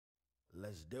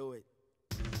Let's do it.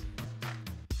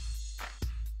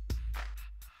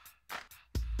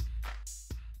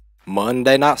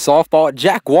 Monday night softball at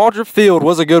Jack Waldrop Field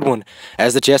was a good one,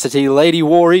 as the Chestatee Lady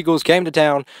War Eagles came to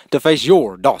town to face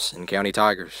your Dawson County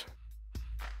Tigers.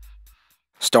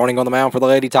 Starting on the mound for the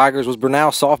Lady Tigers was Bernal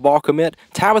softball commit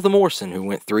Tabitha Morrison, who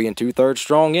went 3 2/3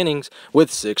 strong innings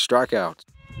with 6 strikeouts.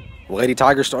 The Lady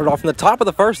Tigers started off in the top of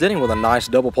the first inning with a nice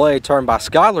double play turned by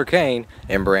Skylar, Caine,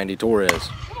 and Brandy Torres.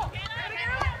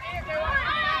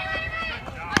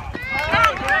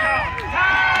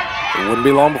 It wouldn't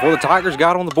be long before the Tigers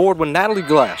got on the board when Natalie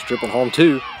Glass tripled home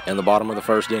 2 in the bottom of the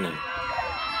first inning.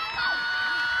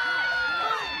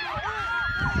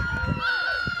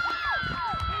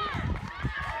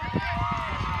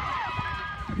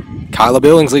 Kyla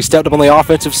Billingsley stepped up on the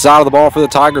offensive side of the ball for the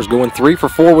Tigers, going 3 for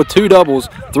 4 with 2 doubles,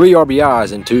 3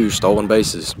 RBIs, and 2 stolen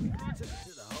bases.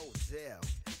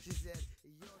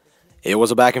 It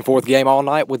was a back-and-forth game all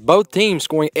night, with both teams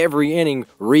scoring every inning,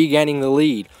 regaining the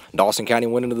lead. Dawson County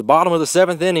went into the bottom of the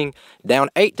 7th inning, down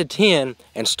 8-10,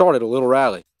 and started a little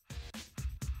rally.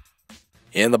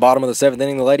 In the bottom of the 7th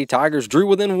inning, the Lady Tigers drew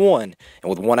within 1, and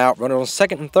with 1 out, runner on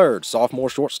second and third,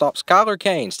 sophomore shortstop Skylar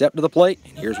Caine stepped to the plate,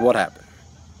 and here's what happened.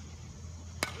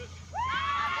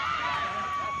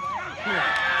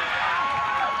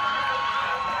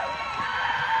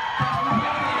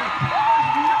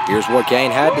 Here's what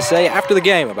Caine had to say after the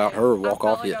game about her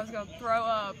walk-off hit. I was going to throw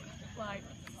up. Like,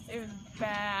 it was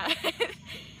bad.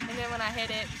 And then when I hit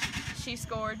it, she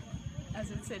scored,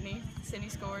 as in Sydney. Sydney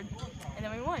scored, and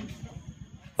then we won.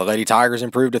 The Lady Tigers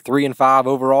improved to 3-5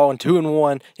 overall and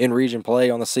 2-1 in region play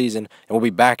on the season, and will be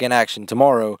back in action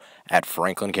tomorrow at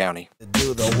Franklin County.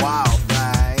 Do the wild